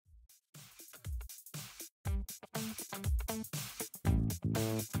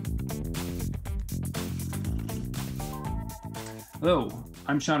Hello,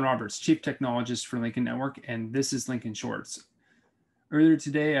 I'm Sean Roberts, Chief Technologist for Lincoln Network, and this is Lincoln Shorts. Earlier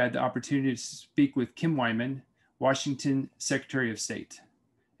today, I had the opportunity to speak with Kim Wyman, Washington Secretary of State,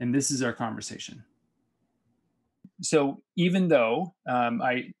 and this is our conversation. So even though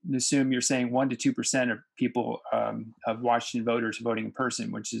I assume you're saying 1% to 2% of people of Washington voters are voting in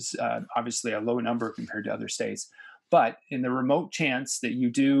person, which is obviously a low number compared to other states, but in the remote chance that you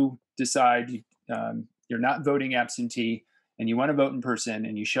do decide you're not voting absentee and you want to vote in person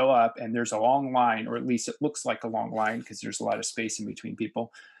and you show up and there's a long line, or at least it looks like a long line because there's a lot of space in between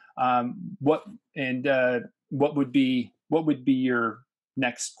people, what would be your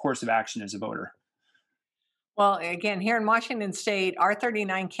next course of action as a voter? Well, again, here in Washington State, our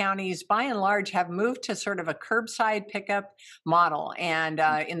 39 counties, by and large, have moved to sort of a curbside pickup model. And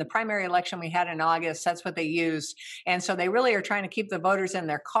in the primary election we had in August, that's what they used. And so they really are trying to keep the voters in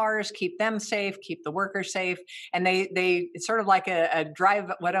their cars, keep them safe, keep the workers safe. And it's sort of like a drive,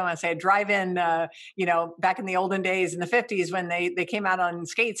 what do I want to say, a drive-in, back in the olden days in the 50s when they came out on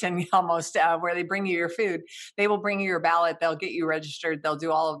skates and almost where they bring you your food. They will bring you your ballot. They'll get you registered. They'll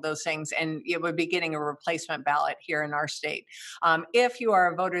do all of those things. And it would be getting a replacement ballot here in our state. If you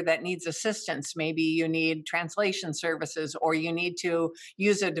are a voter that needs assistance, maybe you need translation services or you need to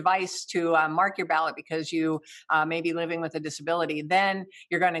use a device to mark your ballot because you may be living with a disability, then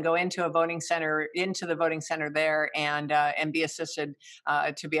you're going to go into the voting center there and be assisted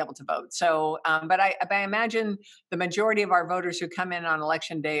to be able to vote. So, but I imagine the majority of our voters who come in on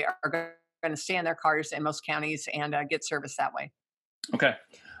election day are going to stay in their cars in most counties and get service that way. Okay.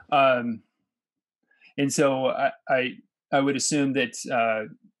 And so I would assume that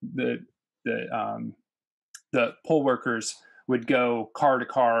the poll workers would go car to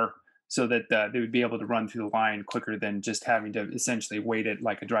car so that they would be able to run through the line quicker than just having to essentially wait at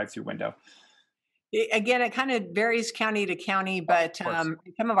like a drive-through window. Again, it kind of varies county to county, but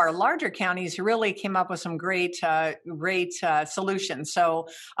some of our larger counties really came up with some great solutions. So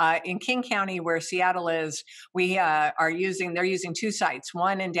in King County, where Seattle is, they're using two sites.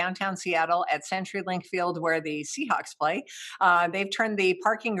 One in downtown Seattle at CenturyLink Field, where the Seahawks play. They've turned the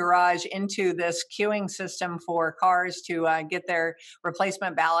parking garage into this queuing system for cars to get their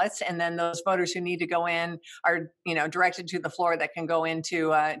replacement ballots, and then those voters who need to go in are directed to the floor that can go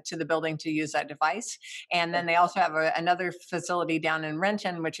into to the building to use that device. And then they also have another facility down in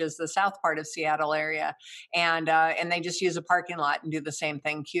Renton, which is the south part of Seattle area. And they just use a parking lot and do the same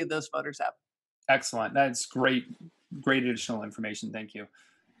thing, queue those voters up. Excellent. That's great additional information. Thank you.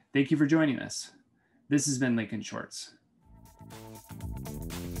 Thank you for joining us. This has been Lincoln Shorts.